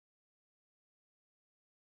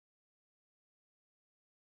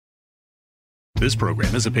This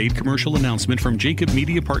program is a paid commercial announcement from Jacob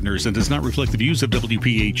Media Partners and does not reflect the views of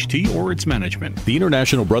WPHT or its management. The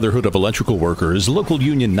International Brotherhood of Electrical Workers, Local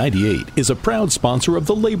Union 98, is a proud sponsor of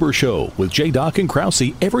The Labor Show with J. Doc and Krause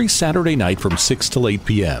every Saturday night from 6 till 8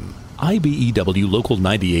 p.m. IBEW Local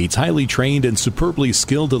 98's highly trained and superbly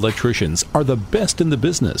skilled electricians are the best in the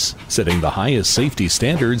business, setting the highest safety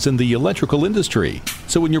standards in the electrical industry.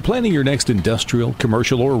 So when you're planning your next industrial,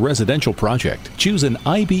 commercial, or residential project, choose an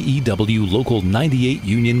IBEW Local 98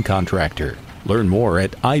 union contractor. Learn more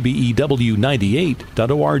at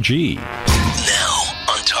ibew98.org. Now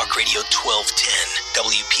on Talk Radio 1210,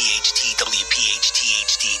 WPHT, WPHT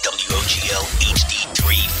HD, WOGL HD3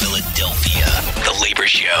 Philadelphia. The Labor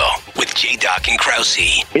Show with J. Doc and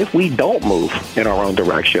Krause. If we don't move in our own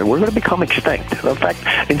direction, we're going to become extinct. In fact,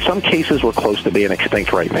 in some cases, we're close to being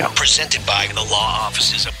extinct right now. Presented by the law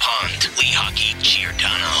offices of Pond, Lehocky,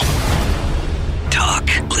 Giordano. Talk,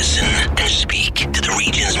 listen, and speak to the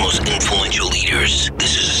region's most influential leaders.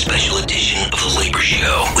 This is a special edition of The Labor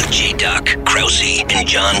Show with J. Doc, Krause, and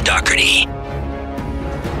John Doherty.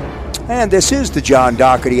 And this is the John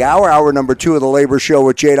Doherty Hour, hour number 2 of the Labor Show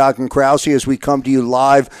with J. Doc and Krause, as we come to you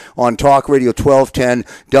live on Talk Radio 1210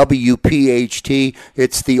 WPHT.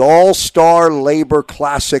 It's the All-Star Labor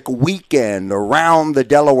Classic weekend around the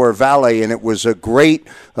Delaware Valley, and it was a great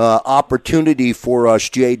opportunity for us,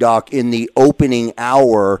 J. Doc, in the opening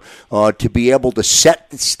hour to be able to set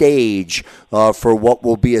the stage for what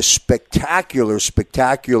will be a spectacular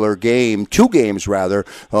game, 2 games rather,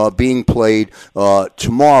 being played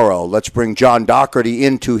tomorrow. Let's bring John Doherty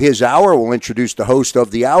into his hour. We'll introduce the host of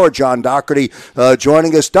the hour, John Doherty,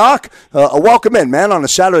 joining us. Doc, welcome in, man, on a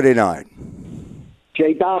Saturday night.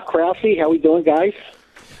 J. Doc, Krause, how we doing, guys?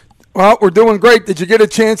 Well, we're doing great. Did you get a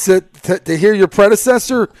chance to hear your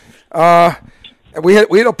predecessor? We had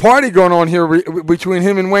a party going on here between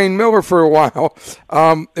him and Wayne Miller for a while.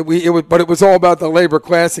 But it was all about the Labor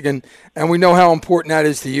Classic, and we know how important that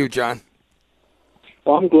is to you, John.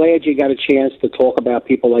 Well, I'm glad you got a chance to talk about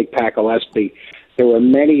people like Pat Gillespie. There were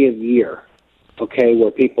many a year, where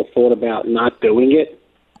people thought about not doing it.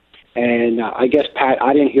 And I guess, Pat,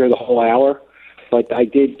 I didn't hear the whole hour, but I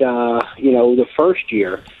did, the first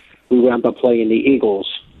year we wound up playing the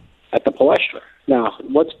Eagles at the Palestra. Now,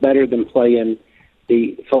 what's better than playing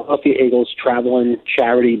the Philadelphia Eagles traveling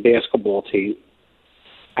charity basketball team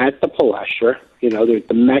at the Palestra? They're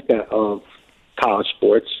the mecca of college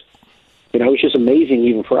sports. It was just amazing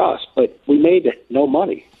even for us, but we made no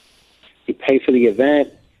money. You pay for the event,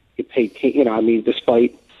 you pay,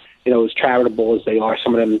 despite, as charitable as they are,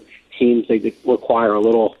 some of them teams, they require a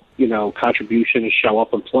little, contribution to show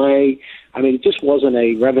up and play. It just wasn't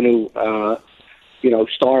a revenue,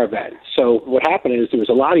 star event. So what happened is there was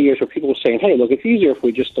a lot of years where people were saying, hey, look, it's easier if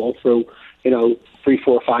we just stole through, $3,000,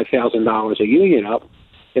 $4,000, $5,000 a union up,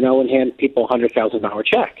 and hand people a $100,000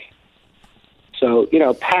 check. So,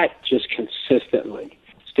 Pat just consistently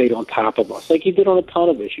stayed on top of us, like he did on a ton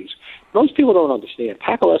of issues. Most people don't understand.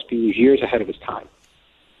 Pat Gillespie was years ahead of his time.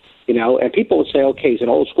 And people would say, okay, he's an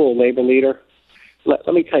old school labor leader. Let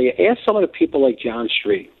me tell you, ask some of the people like John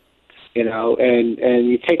Street, and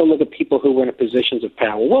you take a look at people who were in positions of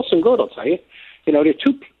power. Wilson Good, I'll tell you. There are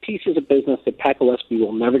 2 pieces of business that Pat Gillespie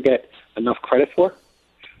will never get enough credit for.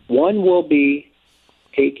 One will be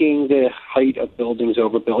taking the height of buildings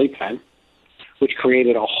over Billy Penn, which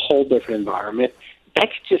created a whole different environment.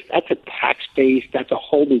 That's a tax base. That's a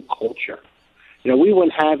whole new culture. We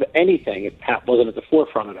wouldn't have anything if Pat wasn't at the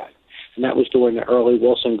forefront of that. And that was during the early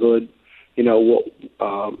Wilson Good,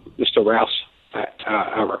 Mr. Rouse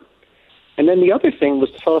era. And then the other thing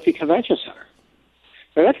was the Philadelphia Convention Center.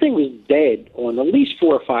 Now, that thing was dead on at least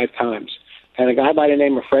 4 or 5 times. And a guy by the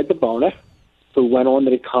name of Fred DeBona, who went on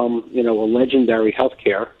to become, a legendary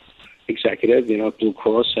healthcare executive, Blue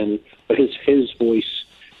Cross, but his voice,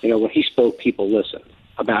 when he spoke, people listened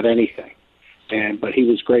about anything. But he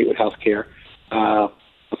was great with healthcare.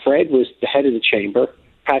 Fred was the head of the chamber.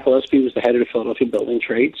 Pat Gillespie was the head of the Philadelphia Building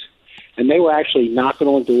Trades. And they were actually knocking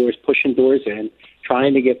on doors, pushing doors in,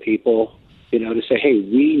 trying to get people, to say, hey,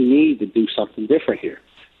 we need to do something different here.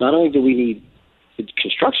 Not only do we need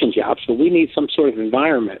construction jobs, but we need some sort of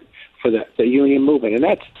environment for the union movement. And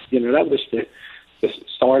that's, that was the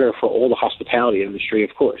starter for all the hospitality industry,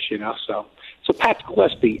 of course, So Pat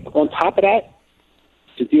Gillespie, on top of that,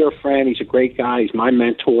 he's a dear friend. He's a great guy. He's my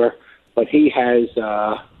mentor. But he has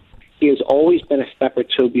always been a step or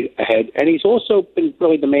 2 ahead, and he's also been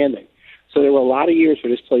really demanding. So there were a lot of years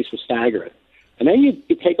where this place was staggering. And then you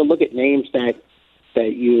take a look at names that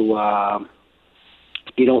you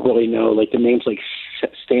don't really know, like the names like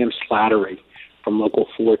Stan Slattery from Local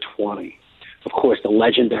 420. Of course, the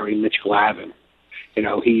legendary Mitch Glavin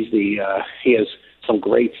he has some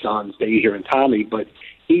great sons, Deja and Tommy, but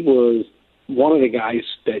he was one of the guys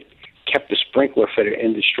that kept the sprinkler fitter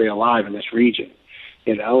industry alive in this region,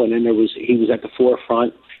 and then he was at the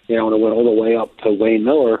forefront, and it went all the way up to Wayne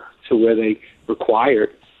Miller to where they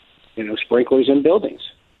required, sprinklers in buildings,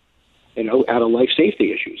 out of life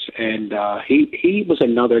safety issues. And he was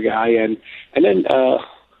another guy, and then the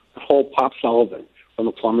whole Pop Sullivan from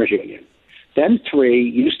the Plumbers Union. Them three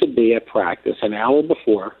used to be at practice an hour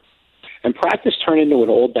before, and practice turned into an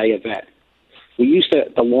all-day event. We used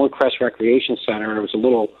to, the Longcrest Recreation Center, there was a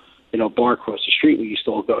little, bar across the street we used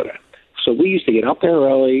to all go to. So we used to get up there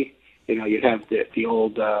early, you'd have the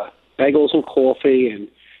old bagels and coffee and,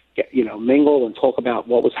 mingle and talk about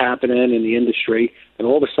what was happening in the industry. And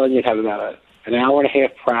all of a sudden you'd have about an hour and a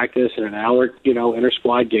half practice and an hour,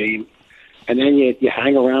 inter-squad game. And then you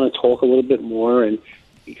hang around and talk a little bit more. And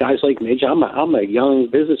guys like Midge, I'm a young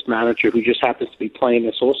business manager who just happens to be playing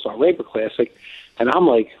this All-Star Labor Classic. And I'm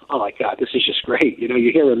like, oh, my God, this is just great. You're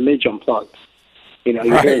hearing Midge unplugged. You're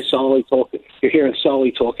hearing Sully talking. You're hearing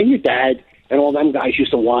Sully talking. Your dad and all them guys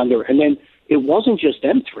used to wander. And then it wasn't just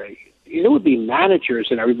them three. It would be managers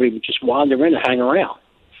and everybody would just wander in and hang around.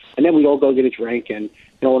 And then we'd all go get a drink. And,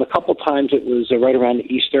 and a couple times it was right around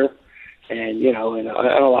Easter. And, and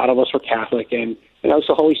a lot of us were Catholic. And,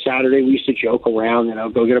 so Holy Saturday, we used to joke around,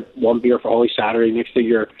 go get one beer for Holy Saturday. Next thing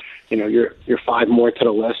you're 5 more to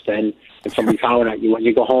the list. And somebody's hollering at you when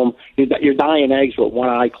you go home. You're dying eggs with one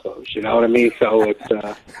eye closed. You know what I mean? So it's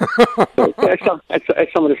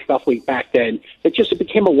that's some of the stuff back then. It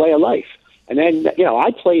became a way of life. And then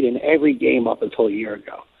I played in every game up until a year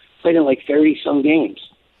ago. Played in like 30-some games.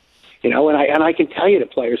 And I can tell you the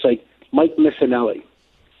players like Mike Missinelli.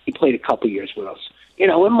 He played a couple years with us.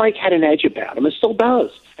 And Mike had an edge about him and still does.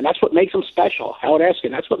 And that's what makes him special. Howard Eskin,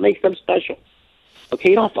 that's what makes them special. Okay,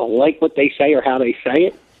 you don't have to like what they say or how they say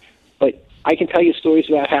it. But I can tell you stories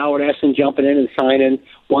about Howard Eskin jumping in and signing.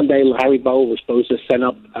 One day, Larry Bowe was supposed to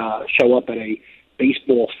show up at a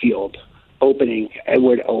baseball field opening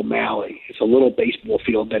Edward O'Malley. It's a little baseball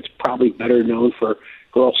field that's probably better known for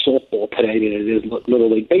girls softball today than it is Little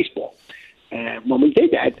League baseball. And when we did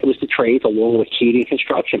that, it was the trades along with Keating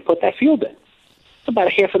Construction put that field in. It's about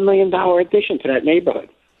a $500,000 addition to that neighborhood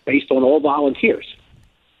based on all volunteers.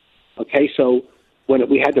 Okay, so when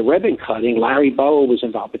we had the ribbon cutting, Larry Bowe was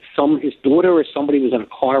involved. But his daughter or somebody was in a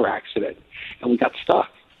car accident, and we got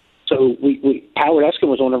stuck. So Howard Eskin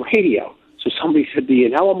was on the radio. So somebody said, "Do you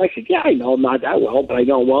know him?" I said, "Yeah, I know him, not that well, but I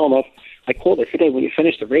know him well enough." I called. I said, "Hey, when you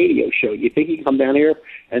finish the radio show, you think you can come down here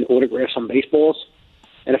and autograph some baseballs?"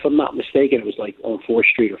 And if I'm not mistaken, it was like on 4th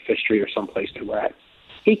Street or 5th Street or someplace they were at.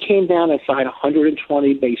 He came down and signed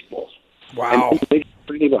 120 baseballs. Wow. And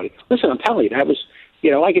for anybody. Listen, I'm telling you, that was,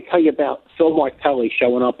 I could tell you about Phil Martelli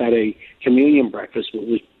showing up at a communion breakfast. It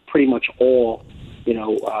was pretty much all,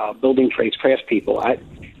 building trades craftspeople at.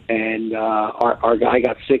 And our guy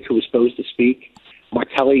got sick who was supposed to speak.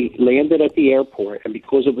 Martelli landed at the airport, and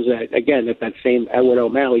because it was, at that same Edward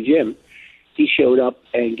O'Malley gym, he showed up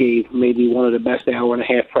and gave maybe one of the best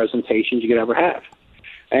hour-and-a-half presentations you could ever have.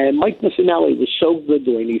 And Mike Missinelli was so good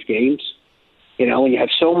during these games, and you have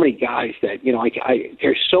so many guys that,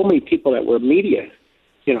 there's so many people that were media,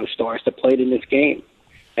 stars that played in this game.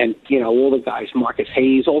 And, all the guys, Marcus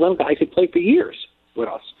Hayes, all them guys that played for years with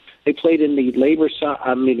us. They played in the labor side,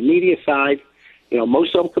 the media side.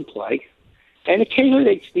 Most of them could play. And occasionally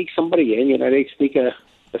they'd sneak somebody in, they'd sneak a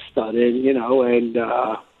stud in, and...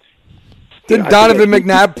 Didn't Donovan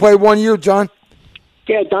McNabb play one year, John?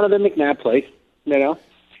 Yeah, Donovan McNabb played,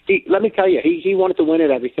 let me tell you, he wanted to win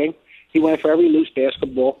at everything. He went for every loose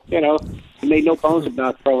basketball, He made no bones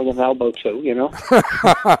about throwing an elbow, too, Yeah,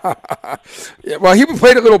 well, he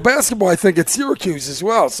played a little basketball, I think, at Syracuse as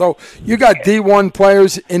well. So you got D1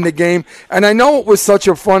 players in the game. And I know it was such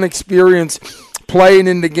a fun experience playing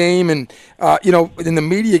in the game and, in the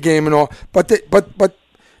media game and all. But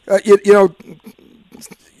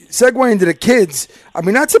segue into the kids, I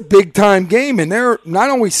mean, that's a big-time game, and they're not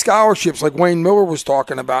only scholarships like Wayne Miller was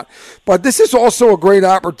talking about, but this is also a great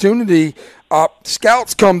opportunity.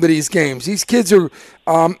 Scouts come to these games. These kids are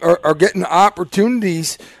getting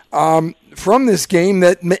opportunities from this game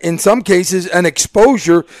that, in some cases, an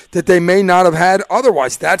exposure that they may not have had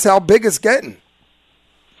otherwise. That's how big it's getting.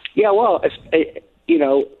 Yeah, well,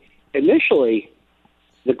 initially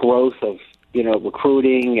the growth of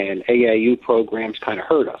recruiting and AAU programs kind of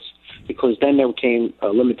hurt us because then there came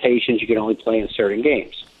limitations. You could only play in certain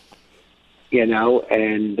games, and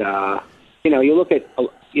you look at,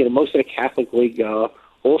 most of the Catholic League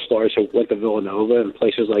All-Stars who went to Villanova and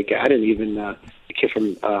places like that, and even the kid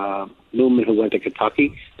from Newman who went to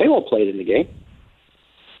Kentucky, they all played in the game.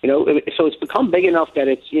 So it's become big enough that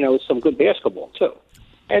it's, it's some good basketball too.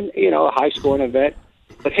 And, a high-scoring event.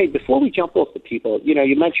 But, hey, before we jump off the people, you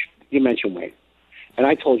mentioned Wayne. And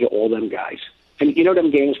I told you all them guys. And,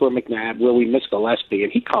 them games where McNabb, where we miss Gillespie,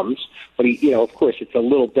 and he comes. But, of course, it's a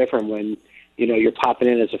little different when, you're popping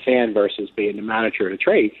in as a fan versus being the manager of the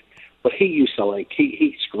trades. But he used to,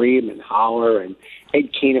 he'd scream and holler, and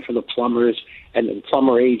Ed Keenan from the Plumbers and the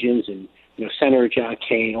Plumber Agents and, Senator John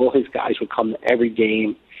Kane, all his guys would come to every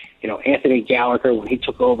game. Anthony Gallagher, when he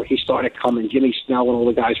took over, he started coming. Jimmy Snell and all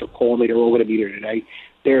the guys were calling me. They're all going to be there today.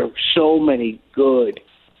 There are so many good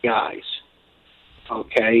guys,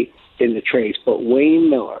 okay, in the trades. But Wayne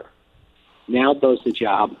Miller now does the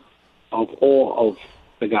job of all of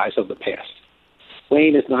the guys of the past.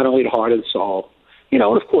 Wayne is not only the heart and soul. And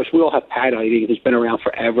of course, we all have Pat Eiding, who's been around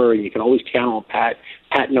forever, and you can always count on Pat.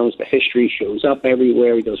 Pat knows the history, shows up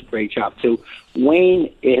everywhere. He does a great job, too.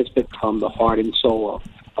 Wayne has become the heart and soul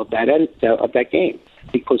of that game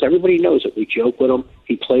because everybody knows it. We joke with him.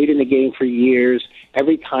 He played in the game for years.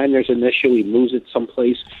 Every time there's an issue, he moves it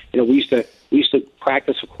someplace. We used to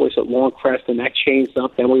practice, of course, at Longcrest, and that changed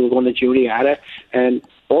up. Then we were going to Juniata, and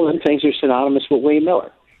all them things are synonymous with Wayne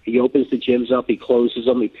Miller. He opens the gyms up, he closes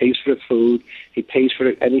them, he pays for the food, he pays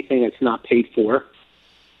for anything that's not paid for.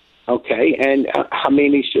 Okay, and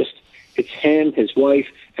it's him, his wife,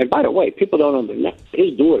 and by the way, people don't understand,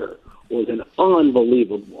 his daughter was an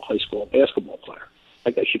unbelievable high school basketball player.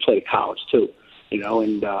 She played at college too,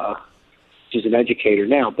 and she's an educator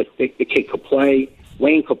now, but the kid could play,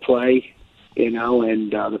 Wayne could play,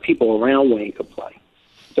 and the people around Wayne could play.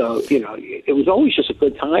 So, it was always just a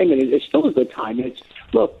good time, and it's still a good time.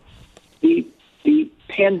 Look, the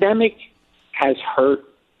pandemic has hurt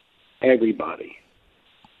everybody.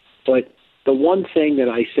 But the one thing that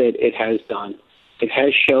I said it has done, it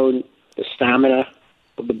has shown the stamina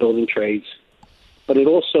of the building trades, but it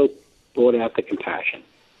also brought out the compassion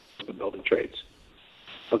of the building trades.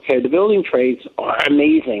 Okay, the building trades are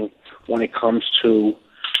amazing when it comes to,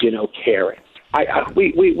 caring.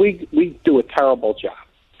 We do a terrible job.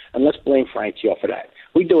 And let's blame Frankie for that.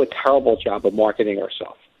 We do a terrible job of marketing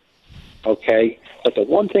ourselves, okay? But the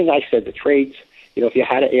one thing I said, the trades, if you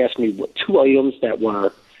had to ask me what two items that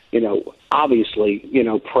were, obviously,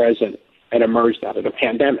 present and emerged out of the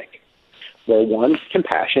pandemic were one,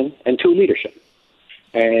 compassion, and two, leadership.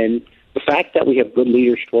 And the fact that we have good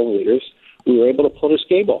leaders, strong leaders, we were able to pull this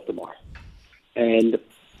game off the mark. And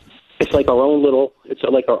it's like our own little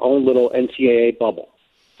NCAA bubble.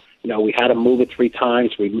 We had to move it 3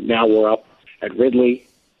 times. Now we're up at Ridley.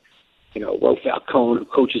 Ro Falcone, who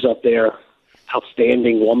coaches up there,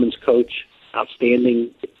 outstanding women's coach,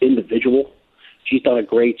 outstanding individual. She's done a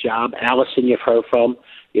great job. Allison, you've heard from.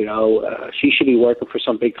 She should be working for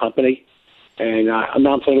some big company. And now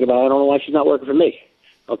I'm thinking about, I don't know why she's not working for me.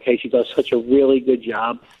 Okay, she does such a really good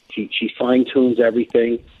job. She fine-tunes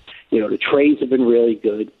everything. The trades have been really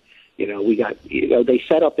good. We got, they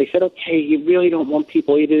said, okay, you really don't want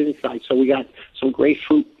people eating inside. So we got some great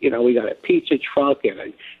food. We got a pizza truck and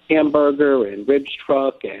a hamburger and ribs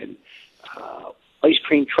truck and ice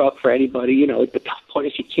cream truck for anybody. The tough part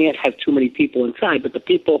is you can't have too many people inside, but the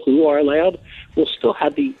people who are allowed will still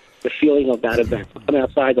have the feeling of that event. Come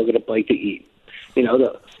outside, they'll get a bite to eat.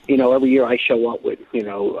 Every year I show up with,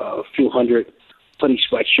 a few hundred funny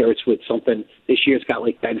sweatshirts with something. This year it's got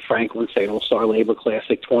like Ben Franklin saying All-Star Labor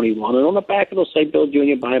Classic 21, and on the back it'll say Bill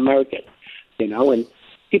Jr. Buy American, and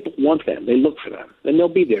people want them. They look for them, and they'll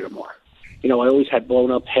be there tomorrow. I always had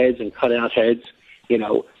blown up heads and cut out heads.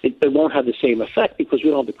 It won't have the same effect because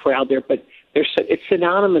we don't have the crowd there, but it's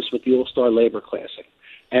synonymous with the All-Star Labor Classic.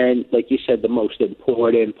 And like you said, the most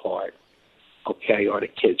important part, okay, are the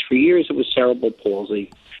kids. For years it was cerebral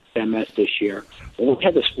palsy, MS this year. Well,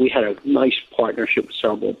 we had a nice partnership with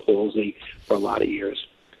cerebral palsy for a lot of years.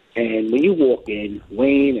 And when you walk in,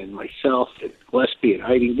 Wayne and myself and Gillespie and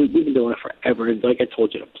Heidi, we've been doing it forever. And like I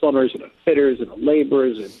told you, the plumbers and the fitters and the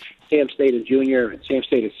laborers and Sam State and junior and Sam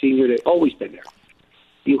State and senior, they've always been there.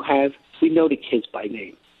 We know the kids by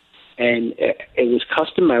name. And it was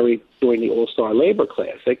customary during the All-Star Labor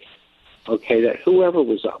Classic, okay, that whoever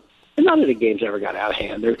was up, and none of the games ever got out of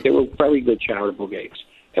hand. They were very good charitable games.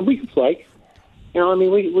 And we could play.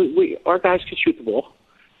 We our guys could shoot the ball.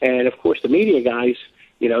 And, of course, the media guys,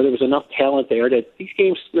 there was enough talent there that these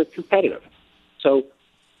games were competitive. So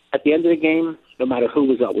at the end of the game, no matter who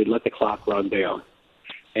was up, we'd let the clock run down.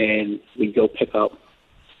 And we'd go pick up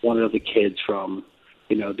one of the kids from,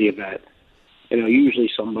 the event. Usually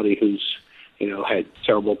somebody who's, had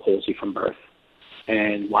cerebral palsy from birth.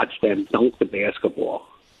 And watch them dunk the basketball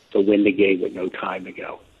to win the game with no time to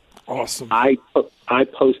go. Awesome. I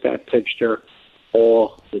post that picture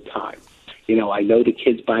all the time. You know, I know the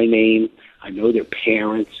kids by name. I know their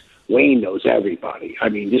parents. Wayne knows everybody. I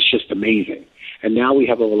mean, this is just amazing. And now we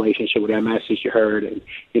have a relationship with MS, as you heard, and,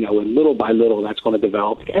 you know, and little by little that's going to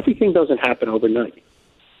develop. Everything doesn't happen overnight.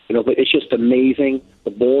 You know, but it's just amazing.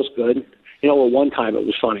 The ball's good. You know, at one time it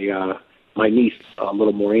was funny. My niece,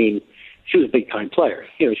 little Maureen, she was a big-time player.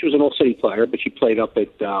 You know, she was an all-city player, but she played up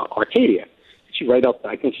at Arcadia. She right up,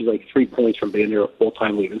 I think she's like 3 points from being their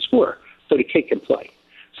all-time leading scorer. So the kid can play.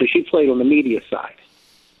 So she played on the media side,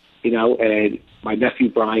 you know, and my nephew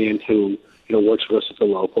Brian, who, you know, works for us at the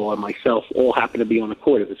local, and myself all happened to be on the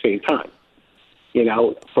court at the same time, you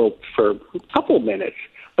know, for a couple of minutes.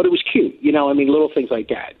 But it was cute, you know, I mean, little things like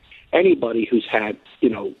that. Anybody who's had, you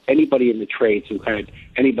know, anybody in the trades who had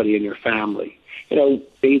anybody in your family, you know,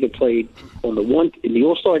 they either played in the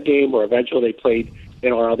All-Star game or eventually they played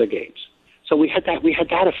in our other games. So we had that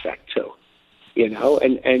effect too, you know,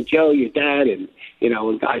 and Joe, your dad, and, you know,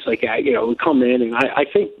 and guys like that, you know, would come in, and I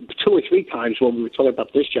think 2 or 3 times when we were talking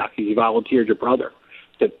about disc jockeys, you volunteered your brother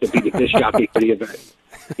to be the disc jockey for the event,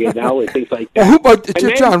 you know, and things like that. Well,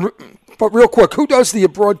 John, but real quick, who does the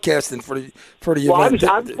broadcasting for the event?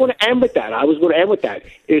 I was going to end with that.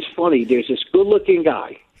 It's funny. There's this good-looking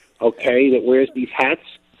guy, okay, that wears these hats.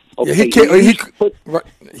 Okay, yeah,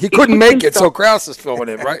 he couldn't make it, so Krause is filling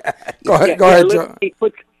in, right? Go ahead, John.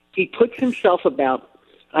 He puts himself about,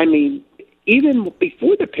 I mean, even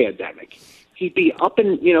before the pandemic, he'd be up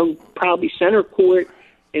in, you know, probably center court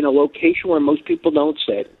in a location where most people don't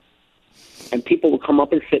sit, and people will come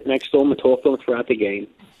up and sit next to him and talk to him throughout the game.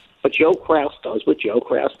 But Joe Krause does what Joe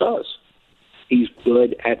Krause does. He's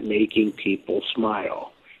good at making people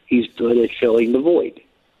smile. He's good at filling the void.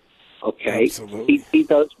 Okay? Absolutely. He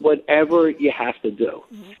does whatever you have to do.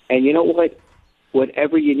 Mm-hmm. And you know what?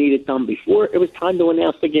 Whatever you needed done before it was time to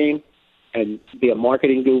announce the game and be a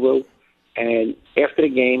marketing guru. And after the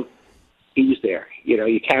game, he was there. You know,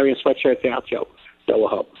 you carrying sweatshirts out, Joe will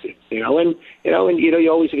help. You always,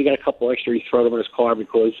 if you got a couple extra, you throw them in his car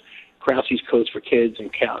because Krause's codes for kids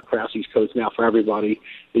and Krause's codes now for everybody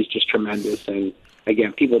is just tremendous. And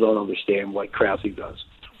again, people don't understand what Krause does.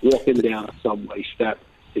 Walking down a subway step,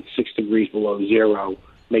 it's 6 degrees below zero,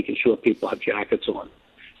 making sure people have jackets on.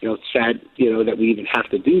 You know, it's sad, you know, that we even have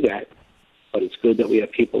to do that, but it's good that we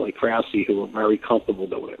have people like Krause who are very comfortable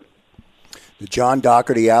doing it. The John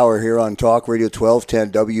Doherty Hour here on Talk Radio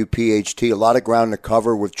 1210 WPHT. A lot of ground to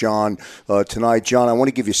cover with John tonight. John, I want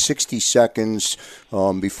to give you 60 seconds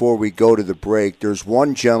before we go to the break. There's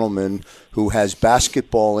one gentleman who has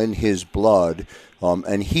basketball in his blood,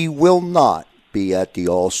 and he will not be at the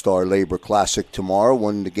All-Star Labor Classic tomorrow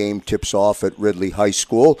when the game tips off at Ridley High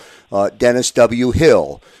School. Dennis W.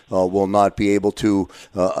 Hill will not be able to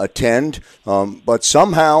attend, but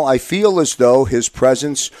somehow I feel as though his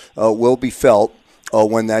presence will be felt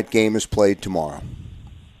when that game is played tomorrow.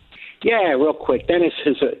 Yeah, real quick. Dennis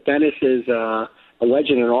is a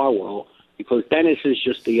legend in our world because Dennis is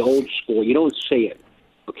just the old school. You don't see it.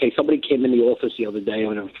 Okay, somebody came in the office the other day,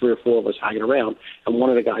 and there were 3 or 4 of us hanging around, and one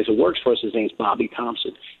of the guys who works for us, his name's Bobby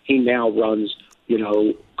Thompson. He now runs, you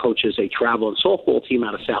know, coaches a travel and softball team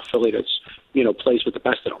out of South Philly that's, you know, plays with the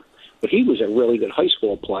best of them. But he was a really good high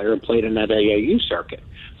school player and played in that AAU circuit.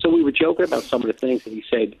 So we were joking about some of the things, and he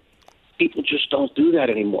said, people just don't do that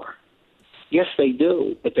anymore. Yes, they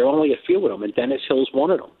do, but there are only a few of them, and Dennis Hill's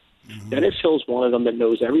one of them. Mm-hmm. Dennis Hill's one of them that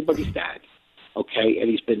knows everybody's dad. Okay, and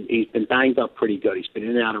he's been banged up pretty good. He's been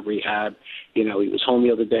in and out of rehab. You know, he was home the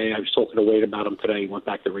other day. I was talking to Wade about him today. He went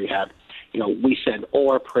back to rehab. You know, we send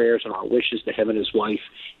all our prayers and our wishes to him and his wife.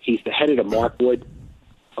 He's the head of the Markwood.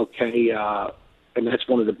 Okay, and that's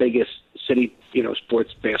one of the biggest city, you know,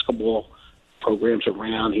 sports basketball programs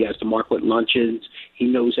around. He has the Markwood luncheons. He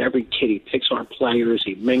knows every kid. He picks our players.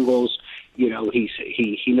 He mingles. You know, he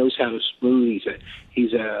knows how to smooth.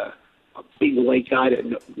 He's a big white guy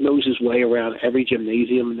that knows his way around every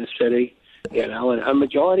gymnasium in this city, you know, and a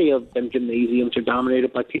majority of them gymnasiums are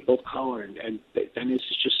dominated by people of color, and Dennis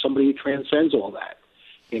is just somebody who transcends all that,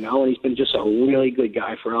 you know, and he's been just a really good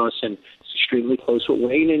guy for us, and extremely close with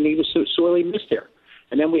Wayne, and he was so sorely missed here.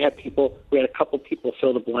 And then we had a couple people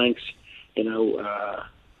fill the blanks, you know,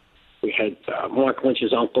 we had Mark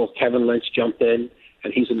Lynch's uncle, Kevin Lynch, jumped in,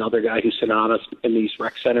 and he's another guy who's synonymous in these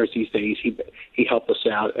rec centers these days. He helped us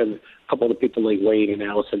out, and a couple of the people like Wade and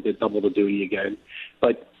Allison did double the duty again.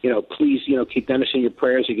 But, you know, please, you know, keep Dennis in your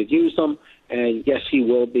prayers. You could use them, and yes, he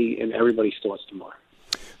will be in everybody's thoughts tomorrow.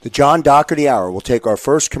 The John Doherty Hour. We'll take our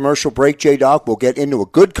first commercial break, J-Doc. We'll get into a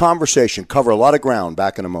good conversation, cover a lot of ground.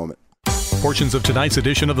 Back in a moment. Portions of tonight's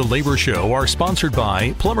edition of The Labor Show are sponsored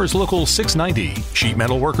by Plumbers Local 690, Sheet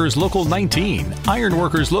Metal Workers Local 19, Iron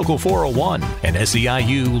Workers Local 401, and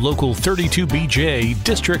SEIU Local 32BJ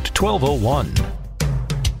District 1201.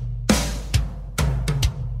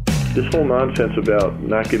 This whole nonsense about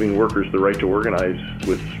not giving workers the right to organize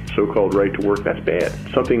with so-called right to work, that's bad.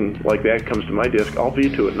 Something like that comes to my desk, I'll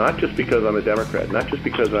veto it, not just because I'm a Democrat, not just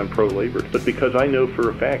because I'm pro-labor, but because I know for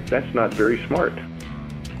a fact that's not very smart.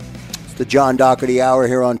 It's the John Doherty Hour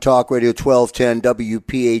here on Talk Radio 1210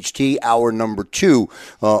 WPHT, hour number 2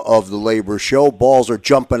 of the Labor Show. Balls are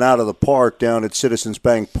jumping out of the park down at Citizens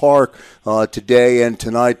Bank Park today and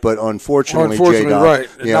tonight, but unfortunately J-Doc, right.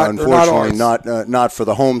 Yeah, unfortunately not for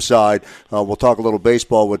the home side. We'll talk a little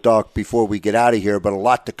baseball with Doc before we get out of here, but a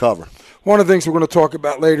lot to cover. One of the things we're going to talk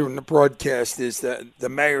about later in the broadcast is the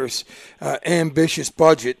mayor's ambitious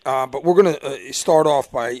budget. But we're going to start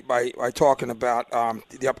off by talking about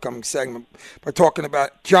the upcoming segment. By talking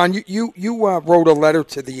about, John, you wrote a letter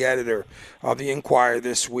to the editor of the Inquirer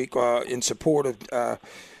this week in support of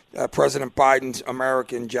President Biden's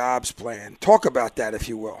American Jobs Plan. Talk about that, if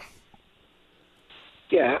you will.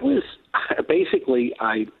 Yeah, it was basically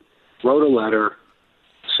I wrote a letter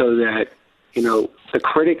so that, the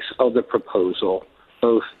critics of the proposal,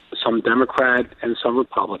 both some Democrat and some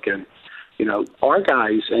Republican, our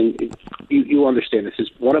guys, and you understand this is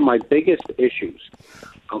one of my biggest issues,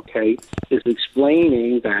 is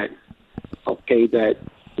explaining that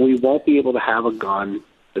we won't be able to have a gun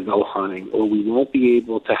to go hunting, or we won't be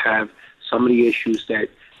able to have some of the issues that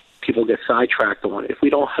people get sidetracked on if we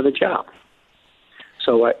don't have a job.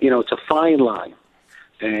 So, it's a fine line.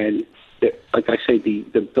 And like I say,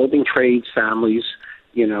 the building trades families,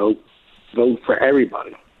 vote for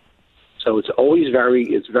everybody. So it's always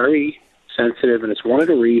very sensitive, and it's one of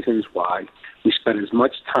the reasons why we spend as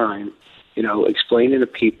much time, explaining to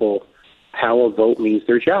people how a vote means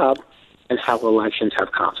their job and how elections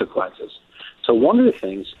have consequences. So one of the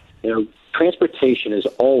things, transportation is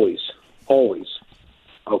always,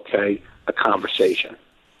 a conversation.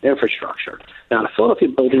 Infrastructure. Now, the Philadelphia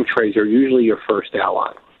building trades are usually your first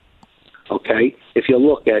ally. If you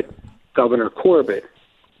look at Governor Corbett,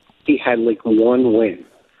 he had one win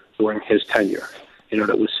during his tenure,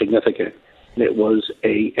 that was significant. And it was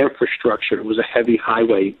a infrastructure. It was a heavy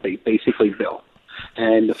highway they basically built.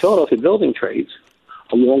 And the Philadelphia building trades,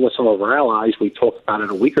 along with some of our allies, we talked about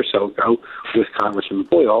it a week or so ago with Congressman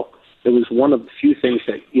Boyle, it was one of the few things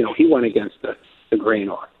that, he went against the grain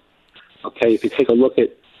on. If you take a look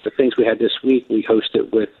at the things we had this week, we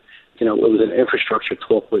hosted with, it was an infrastructure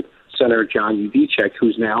talk with Senator John Udicek,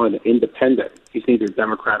 who's now an independent. He's neither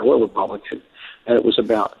Democrat or Republican. And it was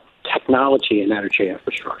about technology and energy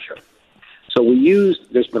infrastructure. So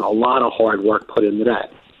there's been a lot of hard work put into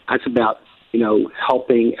that. That's about,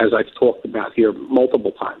 helping, as I've talked about here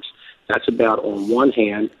multiple times. That's about, on one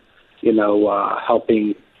hand,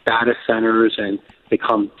 helping data centers and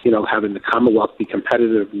become, having the Commonwealth be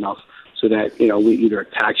competitive enough so that, we either a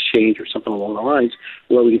tax change or something along the lines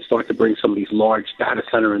where we can start to bring some of these large data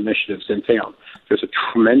center initiatives in town. There's a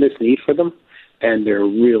tremendous need for them, and they're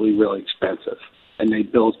really, really expensive. And they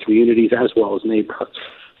build communities as well as neighborhoods.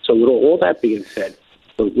 So with all that being said,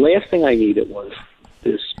 the last thing I needed was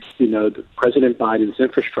this, the President Biden's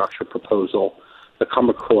infrastructure proposal to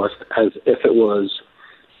come across as if it was,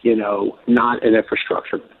 not an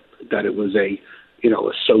infrastructure, that it was a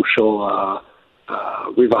social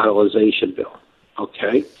revitalization bill,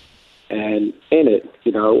 And in it,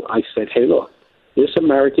 I said, hey, look, this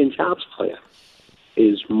American Jobs Plan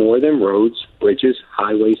is more than roads, bridges,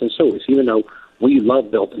 highways, and sewers, even though we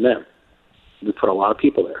love building them. We put a lot of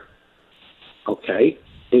people there,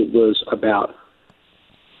 It was about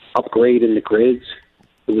upgrading the grids.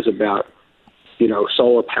 It was about,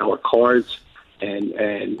 solar-powered cars and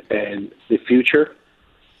the future.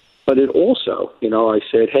 But it also, I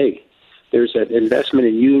said, hey, there's an investment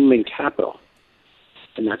in human capital,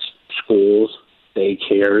 and that's schools,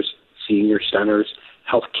 daycares, senior centers,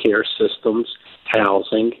 healthcare systems,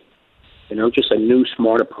 housing, just a new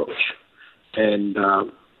smart approach. And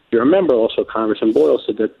you remember also Congressman Boyle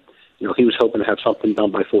said that, he was hoping to have something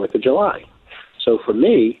done by 4th of July. So for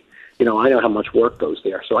me, I know how much work goes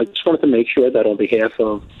there. So I just wanted to make sure that on behalf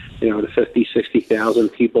of, the 50, 60,000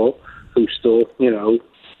 people who still,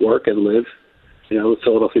 work and live,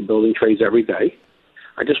 Philadelphia building trades every day,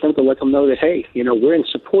 I just wanted to let them know that, hey, we're in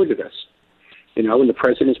support of this. And the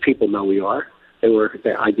president's people know we are.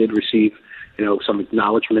 I did receive, some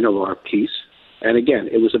acknowledgement of our piece. And again,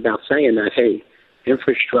 it was about saying that, hey,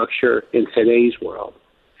 infrastructure in today's world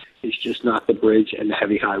is just not the bridge and the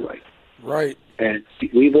heavy highway. Right. And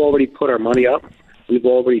we've already put our money up. we've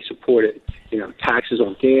already supported, taxes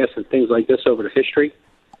on gas and things like this over the history,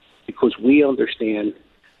 because we understand,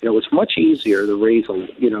 it's much easier to raise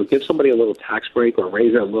give somebody a little tax break or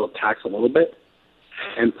raise their little tax a little bit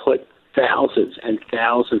and put thousands and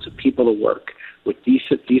thousands of people to work with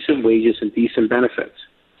decent wages and decent benefits.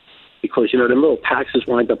 Because, the little taxes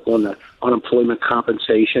wind up on the unemployment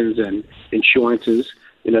compensations and insurances,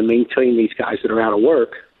 maintaining these guys that are out of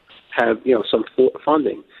work have, some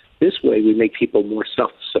funding. This way we make people more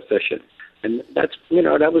self-sufficient. And that's,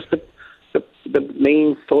 that was the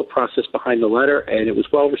main thought process behind the letter, and it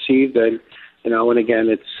was well received. And, and again,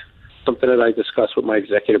 it's something that I discuss with my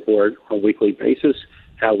executive board on a weekly basis,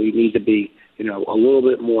 how we need to be, a little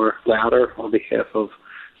bit more louder on behalf of,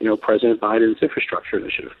 President Biden's infrastructure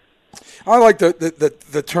initiative. I like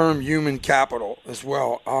the term human capital as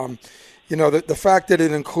well. The fact that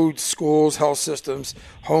it includes schools, health systems,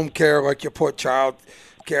 home care, like you put child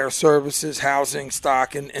care services, housing,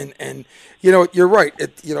 stock, and you're right.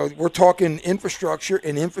 We're talking infrastructure,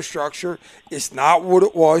 and infrastructure is not what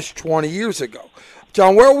it was 20 years ago.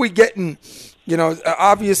 John, where are we getting?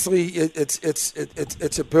 Obviously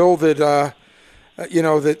it's a bill that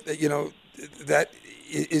that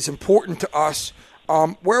is important to us.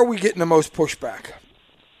 Where are we getting the most pushback?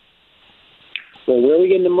 Well, where are we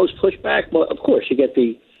getting the most pushback? Well, of course, you get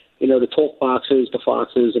the talk boxes, the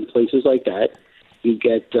Foxes, and places like that. You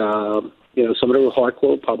get, some of the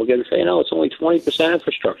hardcore Republicans saying, it's only 20%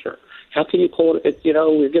 infrastructure. How can you call it,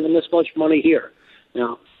 we're giving this much money here?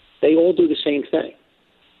 Now, they all do the same thing.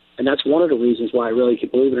 And that's one of the reasons why believe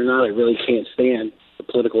it or not, I really can't stand the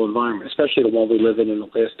political environment, especially the one we live in the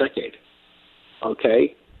last decade.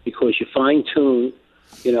 Okay? Because you fine-tune,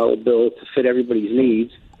 a bill to fit everybody's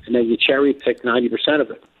needs, and then you cherry-pick 90%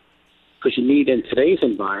 of it. Because you need, in today's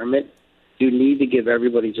environment, you need to give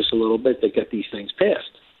everybody just a little bit to get these things passed.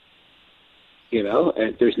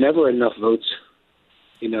 And there's never enough votes,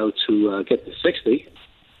 to get to 60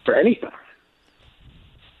 for anything.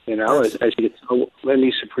 As you get in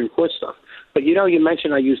these Supreme Court stuff. But, you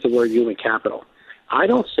mentioned I use the word human capital. I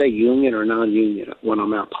don't say union or non-union when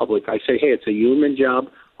I'm out public. I say, hey, it's a human job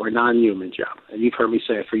or a non-human job. And you've heard me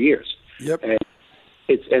say it for years. Yep.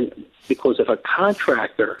 And because if a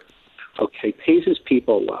contractor, pays his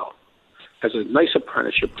people well, has a nice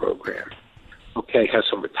apprenticeship program, has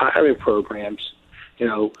some retirement programs,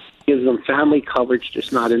 gives them family coverage,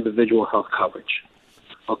 just not individual health coverage,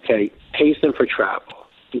 pays them for travel,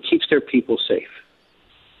 and keeps their people safe.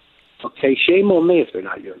 Shame on me if they're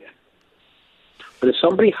not union. But if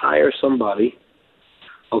somebody hires somebody,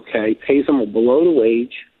 pays them below the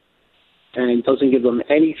wage and doesn't give them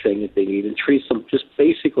anything that they need and treats them just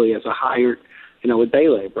basically as a hired, a day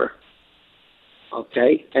laborer,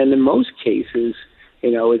 and in most cases,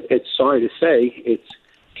 it's sorry to say, it's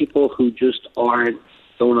people who just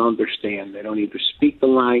don't understand. They don't either speak the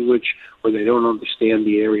language or they don't understand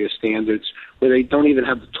the area standards, or they don't even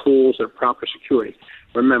have the tools or proper security.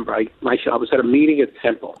 Remember, I was at a meeting at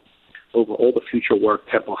Temple over all the future work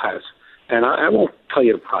Temple has. And I won't tell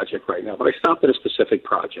you the project right now, but I stopped at a specific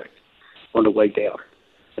project on the way down.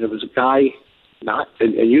 And it was a guy,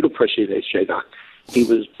 and you'd appreciate this, J-Doc, he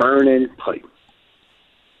was burning pipe.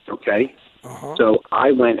 Uh-huh. So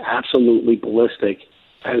I went absolutely ballistic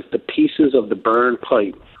as the pieces of the burned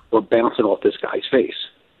pipe were bouncing off this guy's face.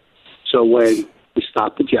 So when we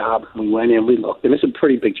stopped the job, we went in, we looked, and it's a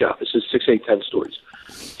pretty big job. This is 6, 8, 10 stories.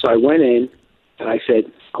 So I went in, and I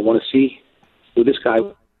said, I want to see who this guy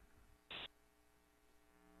was.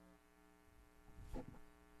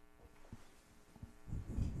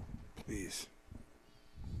 Please.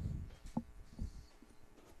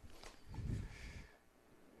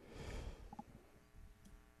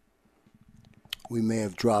 We may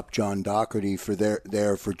have dropped John Doherty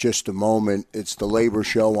there for just a moment. It's the Labor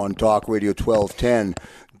Show on Talk Radio 1210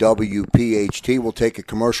 WPHT. We'll take a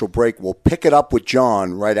commercial break. We'll pick it up with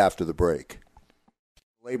John right after the break.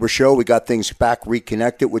 Labor Show, we got things back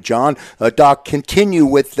reconnected with John. Doc, continue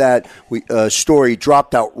with that story.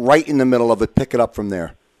 Dropped out right in the middle of it. Pick it up from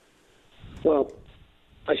there. Well,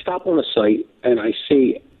 I stop on the site and I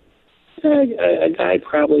see a guy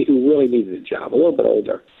probably who really needed a job, a little bit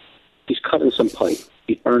older. He's cutting some pipe.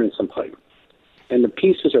 He's burning some pipe. And the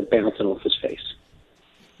pieces are bouncing off his face.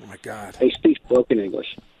 Oh, my God. He speaks broken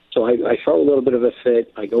English. So I throw a little bit of a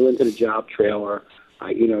fit. I go into the job trailer.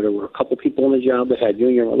 There were a couple people in the job that had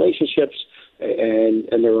union relationships, and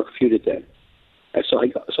there were a few that didn't. And so I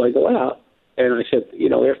go out, and I said,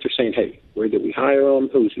 after saying, hey, where did we hire him?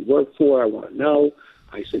 Who does he work for? I want to know.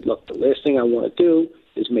 I said, look, the last thing I want to do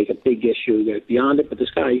is make a big issue that beyond it. But this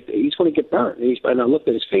guy, he's going to get burned. And I looked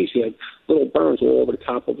at his face. He had little burns all over the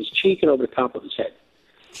top of his cheek and over the top of his head.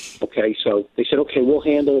 Okay, so they said, okay, we'll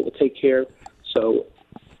handle it. We'll take care. So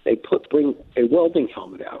they bring a welding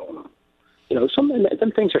helmet out on him. You know,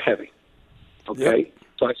 them things are heavy. Okay, yep.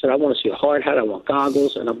 So I said, I want to see a hard hat. I want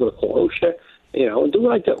goggles, and I'm going to call OSHA. You know, and do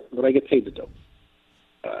what I do, what I get paid to do.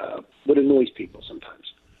 Would annoys people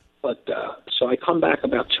sometimes. But so I come back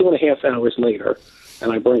about 2.5 hours later,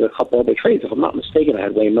 and I bring a couple other trades. If I'm not mistaken, I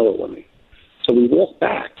had Wayne Miller with me. So we walk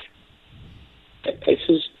back. This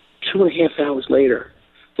is 2.5 hours later.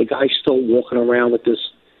 The guy's still walking around with this,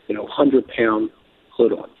 100-pound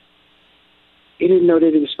hood on. He didn't know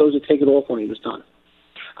that he was supposed to take it off when he was done.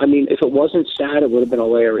 I mean, if it wasn't sad, it would have been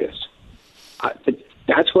hilarious.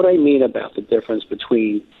 That's what I mean about the difference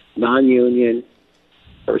between non-union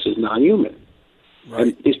versus non-human. Right.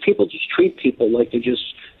 And these people just treat people like they just,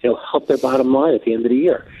 help their bottom line at the end of the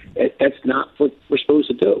year. That's not what we're supposed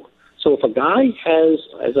to do. So if a guy has,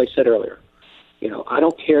 as I said earlier, I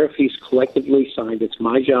don't care if he's collectively signed. It's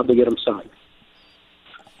my job to get him signed.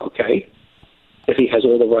 Okay? If he has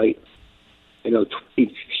all the right, he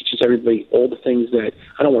teaches everybody all the things that,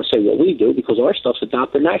 I don't want to say what we do because our stuff's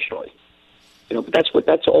adopted nationally. But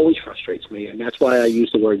that's always frustrates me, and that's why I use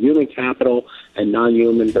the word human capital and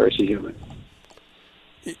non-human versus human.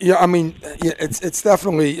 Yeah, I mean, it's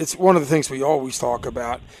definitely one of the things we always talk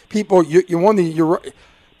about. People,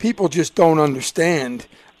 people just don't understand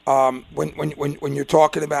when you're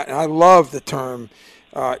talking about, and I love the term.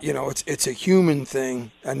 It's a human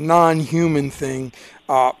thing, a non-human thing.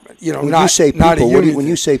 When you say people, when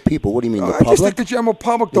you say people, what do you mean? The public? I just think the general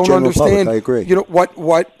public don't understand. I agree.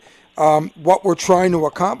 What we're trying to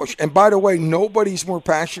accomplish. And by the way, nobody's more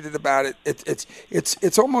passionate about it.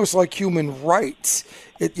 It's almost like human rights.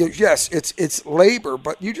 Yes, it's labor,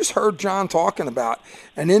 but you just heard John talking about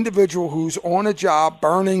an individual who's on a job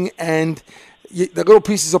burning and the little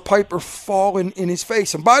pieces of pipe are falling in his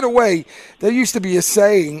face. And by the way, there used to be a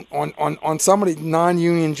saying on somebody's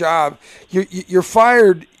non-union job, you're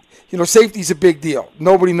fired. Safety's a big deal.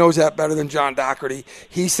 Nobody knows that better than John Doherty.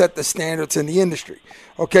 He set the standards in the industry.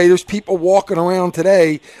 Okay, there's people walking around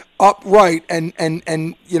today upright and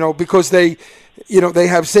because they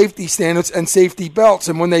have safety standards and safety belts,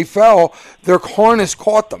 and when they fell, their harness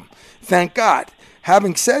caught them. Thank God.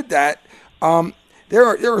 Having said that, there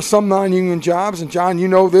are some non-union jobs, and John, you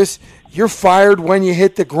know this. You're fired when you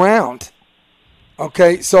hit the ground.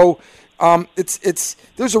 Okay, so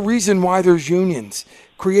there's a reason why there's unions.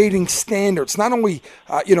 Creating standards, not only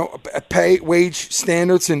pay wage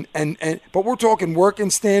standards but we're talking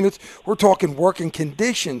working standards, we're talking working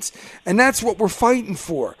conditions, and that's what we're fighting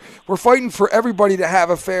for. We're fighting for everybody to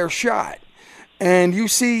have a fair shot. And you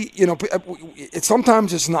see,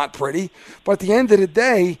 sometimes it's not pretty, but at the end of the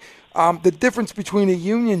day, the difference between a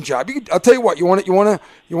union job. I'll tell you what. You want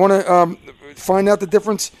to find out the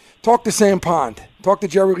difference? Talk to Sam Pond. Talk to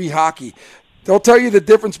Jerry Lee Hockey. They'll tell you the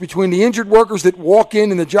difference between the injured workers that walk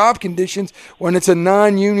in the job conditions when it's a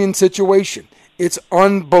non-union situation. It's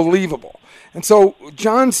unbelievable. And so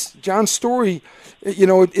John's story,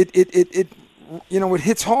 it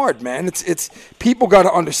hits hard, man. It's people got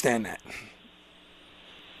to understand that.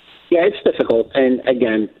 Yeah, it's difficult. And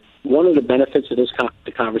again, one of the benefits of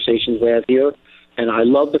the conversations we have here, and I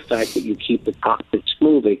love the fact that you keep the topics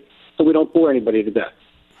moving so we don't bore anybody to death.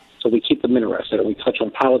 So we keep them interested, and we touch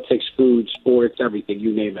on politics, food, sports, everything,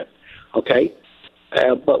 you name it, okay?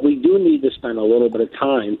 But we do need to spend a little bit of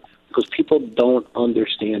time because people don't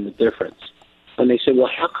understand the difference. And they say,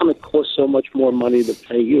 well, how come it costs so much more money to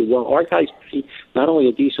pay you? Well, our guys pay not only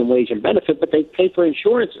a decent wage and benefit, but they pay for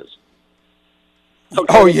insurances.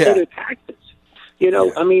 Okay, oh, yeah. They pay their taxes.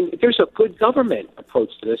 I mean, there's a good government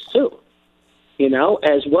approach to this, too,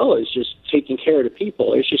 as well as just taking care of the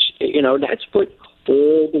people. It's just, that's what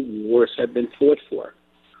all the wars have been fought for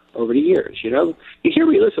over the years. You hear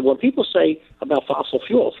me, listen, when people say about fossil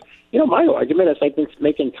fuels, my argument, as I've been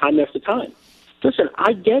making time after time, listen,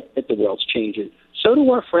 I get that the world's changing. So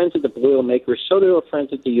do our friends at the Boilermakers, so do our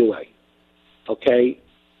friends at the UA. Okay?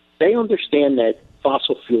 They understand that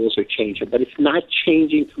fossil fuels are changing, but it's not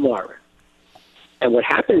changing tomorrow. And what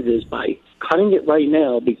happens is by cutting it right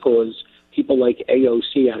now, because people like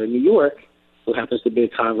AOC out of New York, who happens to be a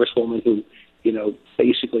congresswoman who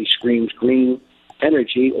basically screams green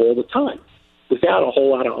energy all the time without a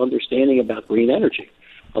whole lot of understanding about green energy,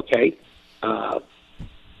 okay?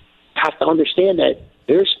 Have to understand that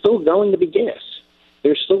there's still going to be gas.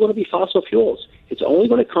 There's still going to be fossil fuels. It's only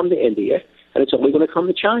going to come to India, and it's only going to come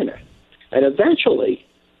to China. And eventually,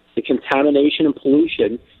 the contamination and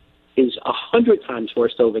pollution is 100 times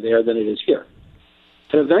worse over there than it is here.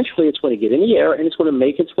 And eventually it's going to get in the air and it's going to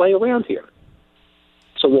make its way around here.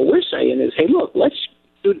 So what we're saying is, hey, look, let's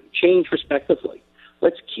do change respectively.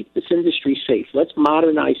 Let's keep this industry safe. Let's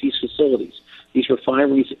modernize these facilities, these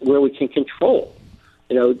refineries where we can control,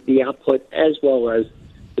 the output as well as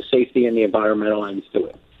the safety and the environmental ends to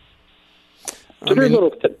it. So there are little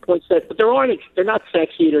points but they're not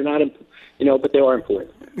sexy, they're not, but they are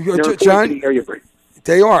important. They're important John, to the area break.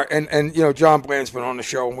 They are, and John Bland's been on the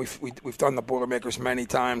show, and we've done the Boilermakers many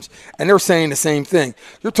times, and they're saying the same thing.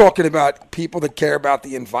 You're talking about people that care about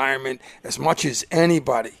the environment as much as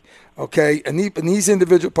anybody, okay? And these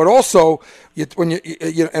individuals, but also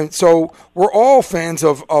and so we're all fans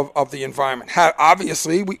of the environment.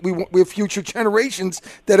 Obviously, we have future generations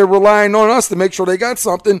that are relying on us to make sure they got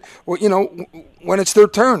something, when it's their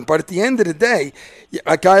turn. But at the end of the day,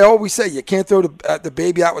 like I always say, you can't throw the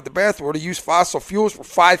baby out with the bathwater. Use fossil fuels for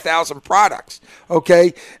 5,000 products.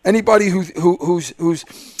 Okay, anybody who's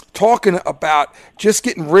talking about just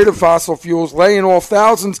getting rid of fossil fuels, laying off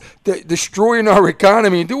thousands, destroying our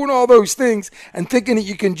economy, and doing all those things, and thinking that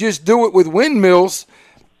you can just do it with windmills.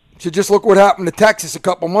 So just look what happened to Texas a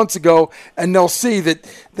couple months ago, and they'll see that.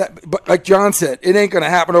 But like John said, it ain't going to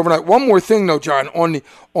happen overnight. One more thing, though, John,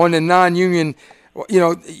 on the non-union,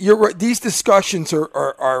 you're right. These discussions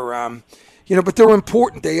are but they're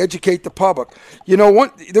important. They educate the public.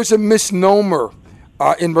 There's a misnomer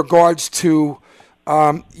in regards to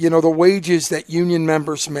the wages that union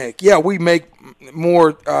members make. Yeah, we make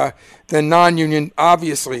more than non-union,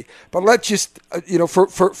 obviously, but let's just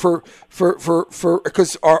for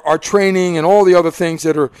because our training and all the other things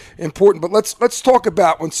that are important. But let's talk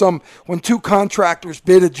about when two contractors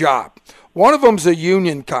bid a job. One of them's a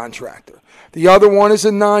union contractor. The other one is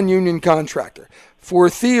a non-union contractor. For a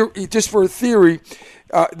theory, there's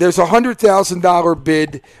a $100,000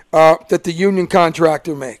 bid that the union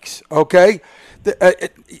contractor makes. Okay.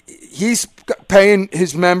 He's paying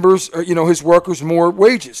his members, his workers more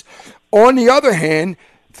wages. On the other hand,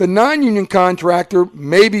 the non-union contractor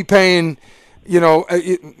may be paying,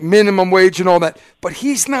 minimum wage and all that, but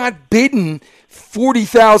he's not bidding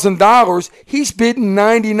 $40,000. He's bidding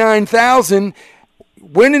 $99,000,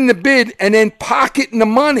 winning the bid, and then pocketing the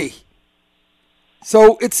money.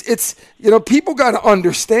 So it's people got to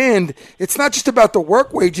understand it's not just about the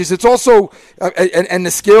work wages. It's also and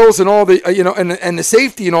the skills and all the and the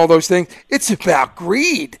safety and all those things. It's about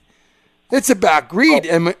greed. It's about greed.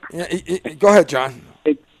 And go ahead, John.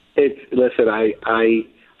 Listen.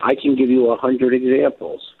 I can give you 100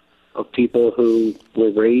 examples of people who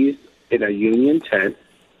were raised in a union tent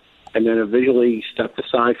and then eventually stepped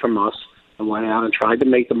aside from us and went out and tried to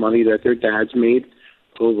make the money that their dads made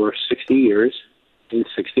over 60 years. In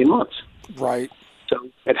 60 months. Right. So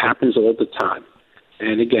it happens all the time.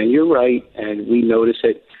 And again, you're right, and we notice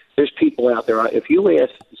it. There's people out there, if you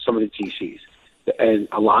ask some of the GCs, and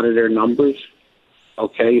a lot of their numbers,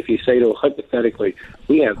 okay, if you say to hypothetically,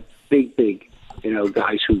 we have big,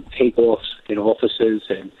 guys who take off in offices,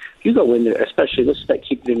 and you go in there, especially, let's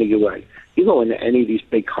keep it in the UA, you go into any of these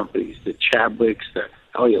big companies, the Chadwicks, the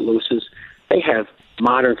Elliott Lewis's, they have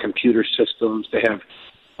modern computer systems, they have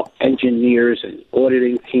engineers and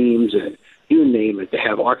auditing teams and you name it. They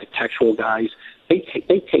have architectural guys. They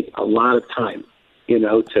take a lot of time,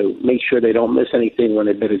 to make sure they don't miss anything when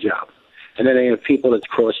they bid a job. And then they have people that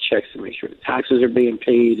cross checks to make sure the taxes are being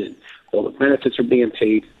paid and all the benefits are being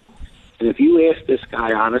paid. And if you ask this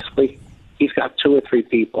guy honestly, he's got 2 or 3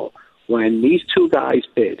 people. When these 2 guys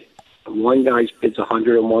bid, one guy's bid's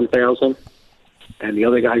 $101,000 and the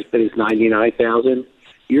other guy's bid is $99,000.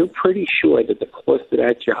 You're pretty sure that the cost of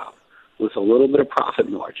that job, with a little bit of profit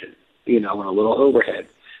margin, and a little overhead,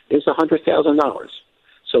 is $100,000.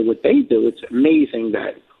 So what they do, it's amazing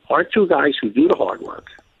that our 2 guys who do the hard work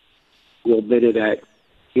will bid it at,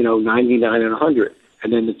 99 and 100,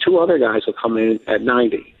 and then the 2 other guys will come in at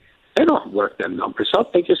 90. They don't work them numbers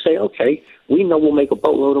up. They just say, okay, we know we'll make a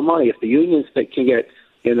boatload of money if the unions that can get,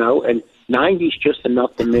 and 90 is just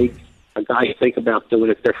enough to make a guy think about doing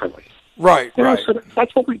it differently. Right, right. So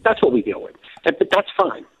that's what we deal with, but that's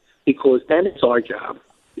fine because then it's our job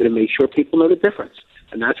to make sure people know the difference,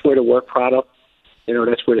 and that's where the work product,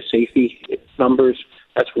 that's where the safety numbers,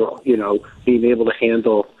 that's where being able to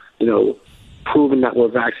handle, proving that we're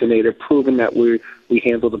vaccinated, proving that we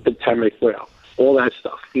handle the pandemic well, all that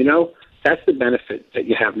stuff. That's the benefit that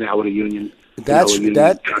you have now with a union.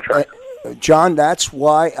 John. That's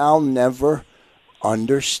why I'll never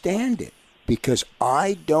understand it. Because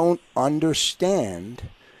I don't understand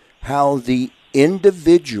how the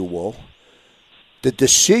individual, the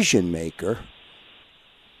decision maker,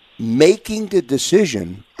 making the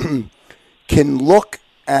decision can look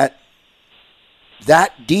at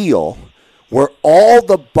that deal where all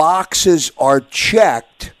the boxes are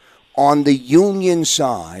checked on the union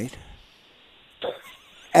side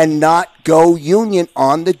and not go union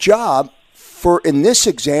on the job for, in this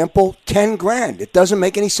example, $10,000. It doesn't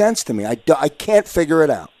make any sense to me. I can't figure it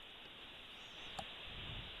out.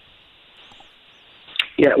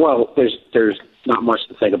 Yeah, well, there's not much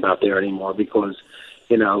to think about there anymore because,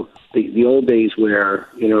 the old days where,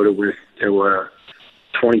 there were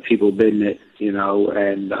 20 people bidding it,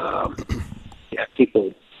 and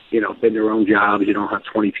people, bid their own jobs. You don't have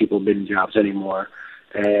 20 people bidding jobs anymore.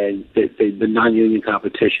 And the non-union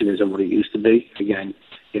competition isn't what it used to be. Again,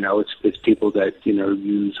 it's people that,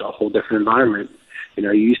 use a whole different environment.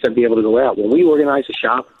 You used to be able to go out. When we organized a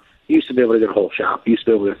shop, you used to be able to get a whole shop. You used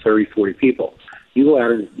to be able to get 30, 40 people. You go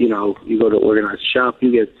out and, you go to organize a shop,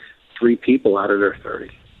 you get 3 people out of their 30.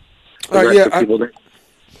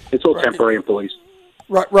 It's all temporary employees.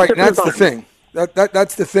 Right. And that's the thing.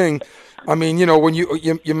 That's the thing. I mean, when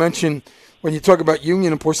you mention, when you talk about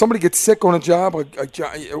union employees, somebody gets sick on a job, or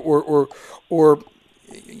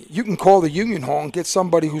you can call the union hall and get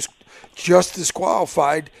somebody who's just as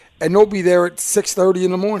qualified, and they'll be there at 6:30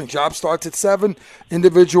 in the morning. Job starts at 7.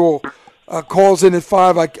 Individual calls in at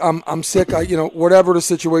 5. I'm sick. Whatever the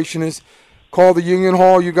situation is, call the union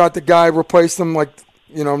hall. You got the guy, replace them like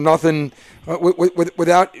nothing,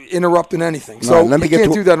 without interrupting anything. So you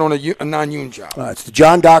can't do that on a non-union job. It's the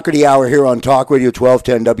John Doherty Hour here on Talk Radio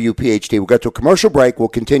 1210 WPHT. We'll get to a commercial break. We'll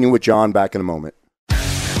continue with John back in a moment.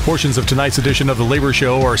 Portions of tonight's edition of The Labor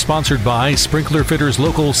Show are sponsored by Sprinkler Fitters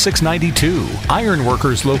Local 692, Iron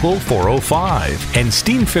Workers Local 405, and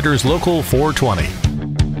Steam Fitters Local 420.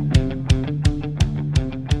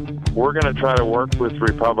 We're going to try to work with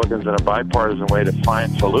Republicans in a bipartisan way to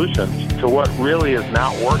find solutions to what really is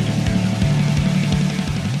not working.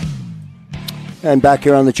 And back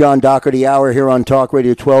here on the John Doherty Hour here on Talk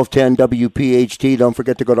Radio 1210 WPHT. Don't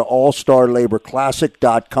forget to go to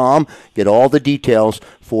allstarlaborclassic.com. Get all the details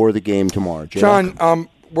for the game tomorrow. John,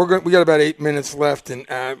 we got about 8 minutes left, and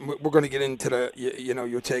we're going to get into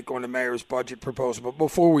your take on the mayor's budget proposal. But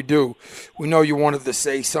before we do, we know you wanted to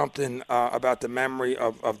say something about the memory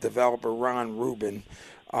of developer Ron Rubin,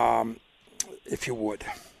 if you would.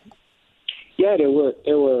 Yeah, there were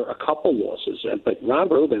a couple losses, but Ron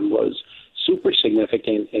Rubin was super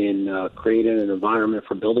significant in creating an environment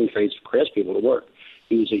for building trades for craftspeople to work.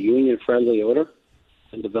 He was a union-friendly owner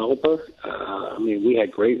and developer. We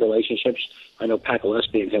had great relationships. I know Pat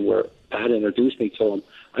Gillespie and him Pat introduced me to him.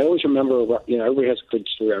 I always remember, everybody has a good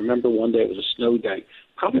story. I remember one day, it was a snow day,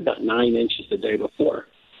 probably about 9 inches the day before.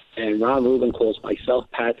 And Ron Rubin calls myself,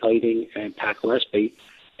 Pat Heiting, and Pat Gillespie.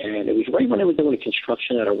 And it was right when they were doing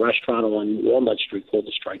construction at a restaurant on Walnut Street called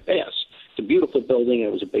the Striped Bass. It's a beautiful building, and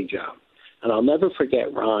it was a big job. And I'll never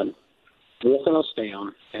forget Ron walking us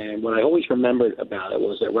down, and what I always remembered about it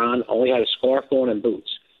was that Ron only had a scarf on and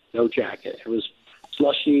boots, no jacket. It was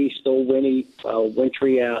slushy, still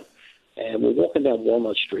wintry out, and we're walking down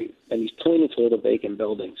Walnut Street, and he's pointing to all the vacant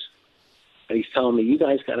buildings. And he's telling me, you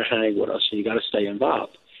guys got to hang with us, and you got to stay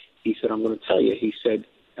involved. He said, I'm going to tell you. He said,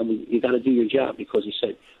 you got to do your job, because he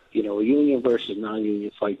said, a union versus non-union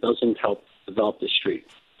fight doesn't help develop this street.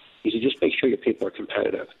 He said, just make sure your people are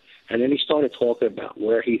competitive. And then he started talking about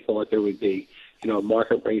where he thought there would be,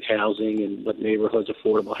 market rate housing and what neighborhoods,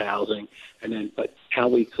 affordable housing, but how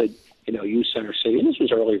we could, use Center City. And this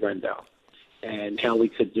was early Rendell, and how we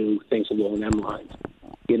could do things along them lines,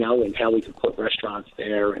 and how we could put restaurants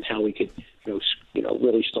there, and how we could,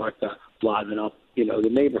 really start to liven up, the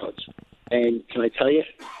neighborhoods. And can I tell you,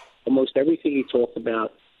 almost everything he talked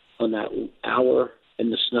about on that hour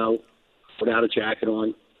in the snow without a jacket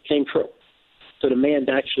on came true. So the man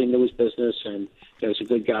actually knew his business, and he's a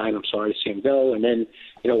good guy, and I'm sorry to see him go. And then,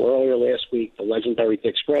 earlier last week, the legendary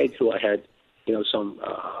Dick Sprague, who I had, some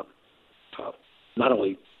not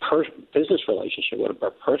only business relationship with,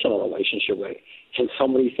 but personal relationship with. And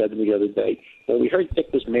somebody said to me the other day, well, we heard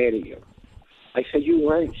Dick was mad at you. I said, you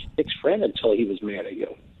weren't Dick's friend until he was mad at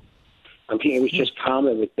you. It was just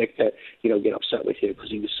common with Dick to, get upset with you because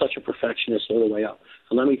he was such a perfectionist all the way up.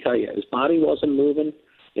 And let me tell you, his body wasn't moving,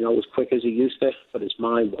 as quick as he used to, but his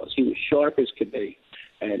mind was. He was sharp as could be.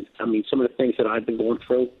 And, some of the things that I've been going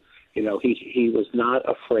through, he was not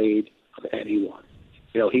afraid of anyone.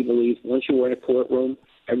 He believed once you were in a courtroom,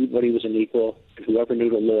 everybody was an equal, and whoever knew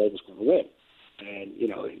the law was going to win. And,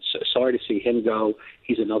 it's sorry to see him go.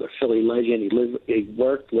 He's another Philly legend. He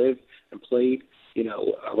worked, lived, and played,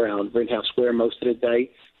 around Rittenhouse Square most of the day.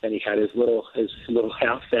 Then he had his little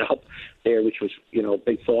house out there, which was, a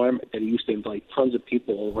big farm. And he used to invite tons of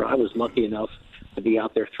people over. I was lucky enough to be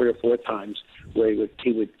out there 3 or 4 times where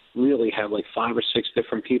he would really have like 5 or 6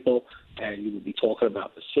 different people, and you would be talking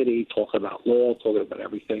about the city, talking about law, talking about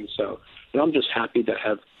everything. So, I'm just happy to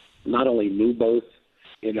have not only knew both,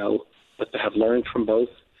 but to have learned from both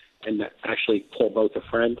and to actually call both a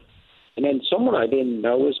friend. And then someone I didn't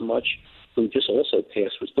know as much who just also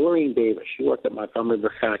passed was Doreen Davis. She worked at Montgomery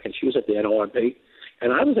Burkhak, and she was at the NLRB.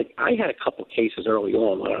 And I had a couple of cases early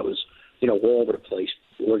on when I was, all over the place,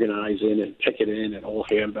 organizing and picketing and all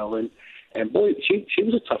handbilling. And boy, she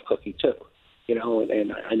was a tough cookie too,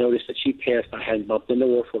 and I noticed that she passed. I hadn't bumped into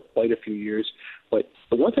her for quite a few years. But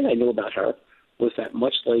the one thing I knew about her was that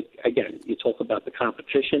much like, again, you talk about the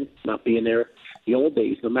competition, not being there, the old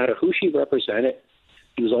days, no matter who she represented,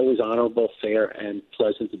 he was always honorable, fair, and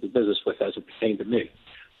pleasant to do business with as it pertained to me.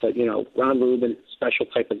 But, Ron Rubin, special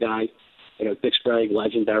type of guy, Dick Sprague,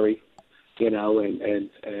 legendary,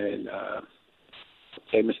 and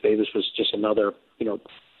Miss Davis was just another,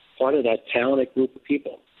 part of that talented group of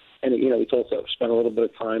people. And, we also spent a little bit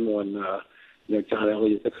of time on, John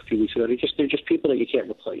Elliott a few weeks ago. They're just people that you can't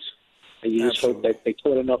replace. And you just hope that they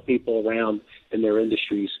put enough people around in their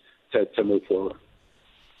industries to move forward.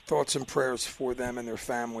 Thoughts and prayers for them and their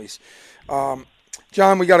families.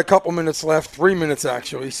 John, we got a couple minutes left, 3 minutes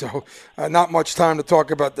actually, so not much time to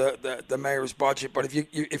talk about the mayor's budget. But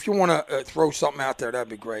if you want to throw something out there, that'd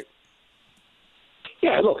be great.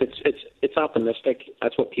 Yeah, look, it's optimistic.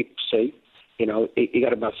 That's what people see. You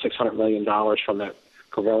got about $600 million from that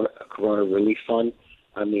Corona Relief Fund.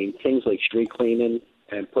 I mean, things like street cleaning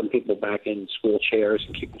and putting people back in school chairs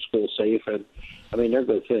and keeping schools safe, and I mean, they're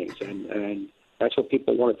good things, and that's what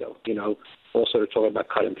people want to do. Also, they're talking about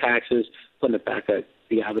cutting taxes, putting it back at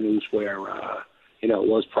the avenues where it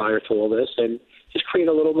was prior to all this, and just create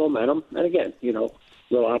a little momentum. And again, a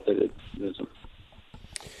little optimism.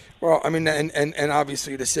 Well, I mean, and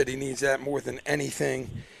obviously the city needs that more than anything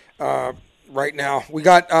right now. We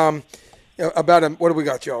got what do we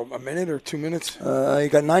got, Joe? A minute or 2 minutes? You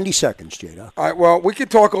got 90 seconds, Jada. All right, well, we could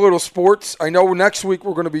talk a little sports. I know next week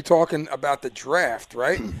we're going to be talking about the draft,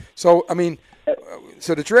 right? So, I mean,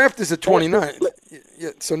 so the draft is the 29th.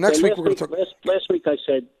 Yeah, so next week we're going to talk. Last week I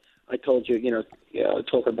told you,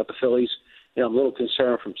 talking about the Phillies, I'm a little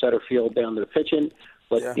concerned from center field down to the pitching.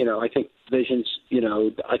 But, I think divisions,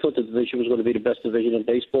 I thought the division was going to be the best division in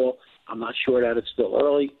baseball. I'm not sure that it's still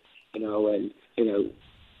early,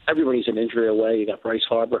 everybody's an injury away. You got Bryce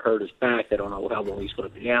Harper hurt his back. They don't know how long he's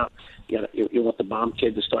going to be out. You want the bomb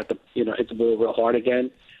kid to start to, hit the ball real hard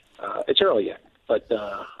again. It's early yet. But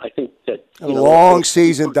I think that a long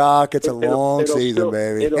season, Doc. It's a long season,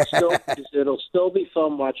 baby. It'll still be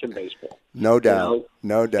fun watching baseball. No doubt,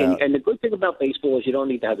 no doubt. And the good thing about baseball is you don't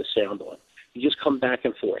need to have the sound on. You just come back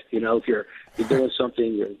and forth. If you're doing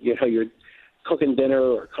something, you're cooking dinner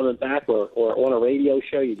or coming back or on a radio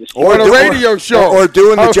show, you just or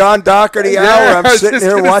doing the John Doherty hour. I'm sitting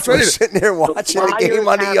here watching a game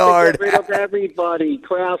on the yard. Get rid of everybody,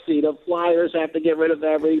 Krause. The Flyers have to get rid of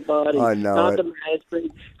everybody. I know Not the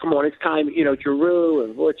management. Come on, it's time. Giroux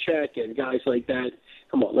and Voracek and guys like that.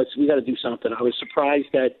 Come on, we got to do something. I was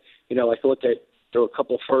surprised that I thought that there were a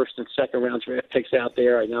couple first and second round draft picks out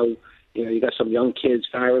there. I know you got some young kids,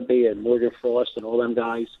 Farabee and Morgan Frost and all them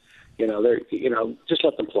guys. They're just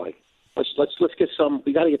let them play. Let's get some.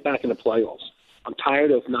 We got to get back in the playoffs. I'm tired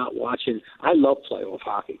of not watching. I love playoff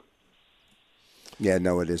hockey. Yeah,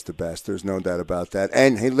 no, it is the best. There's no doubt about that.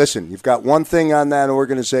 And hey, listen, you've got one thing on that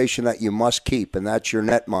organization that you must keep, and that's your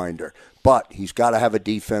netminder. But he's got to have a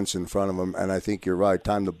defense in front of him, and I think you're right.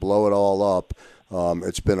 Time to blow it all up.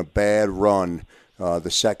 It's been a bad run.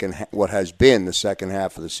 What has been the second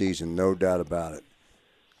half of the season, no doubt about it.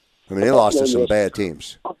 I mean, they lost to some bad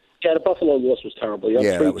teams. Yeah, the Buffalo loss was terrible.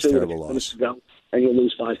 That was a terrible loss. And you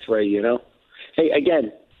lose 5-3, Hey,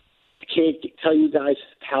 again, I can't tell you guys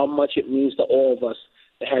how much it means to all of us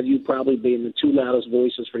to have you probably being the two loudest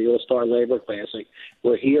voices for the All-Star Labor Classic.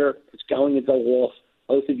 We're here. It's going to go off.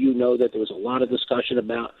 Both of you know that there was a lot of discussion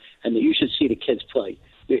about, and that you should see the kids play.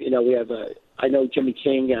 We have I know Jimmy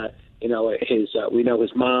King, we know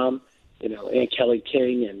his mom, Aunt Kelly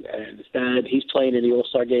King and his dad. He's playing in the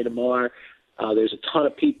All-Star game tomorrow. There's a ton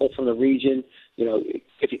of people from the region. If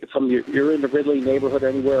you're in the Ridley neighborhood or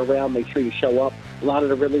anywhere around, make sure you show up. A lot of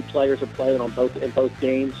the Ridley players are playing in both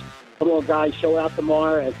games. Come on, guys, show out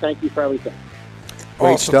tomorrow, and thank you for everything.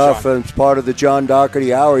 Great stuff, and it's part of the John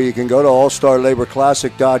Doherty Hour. You can go to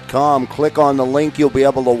allstarlaborclassic.com, click on the link. You'll be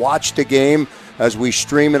able to watch the game as we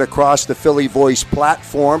stream it across the Philly Voice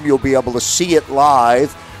platform. You'll be able to see it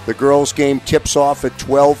live. The girls' game tips off at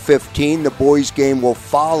 12:15. The boys' game will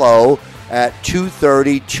follow at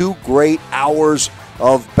 2:30. 2 great hours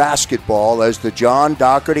of basketball as the John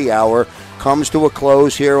Doherty Hour comes to a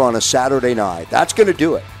close here on a Saturday night. That's going to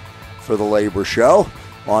do it for the Labor Show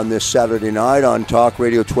on this Saturday night on Talk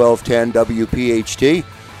Radio 1210 WPHT.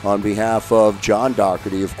 On behalf of John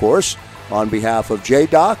Doherty, of course, on behalf of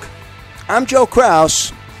J-Doc, I'm Joe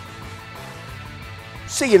Kraus.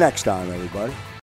 See you next time, everybody.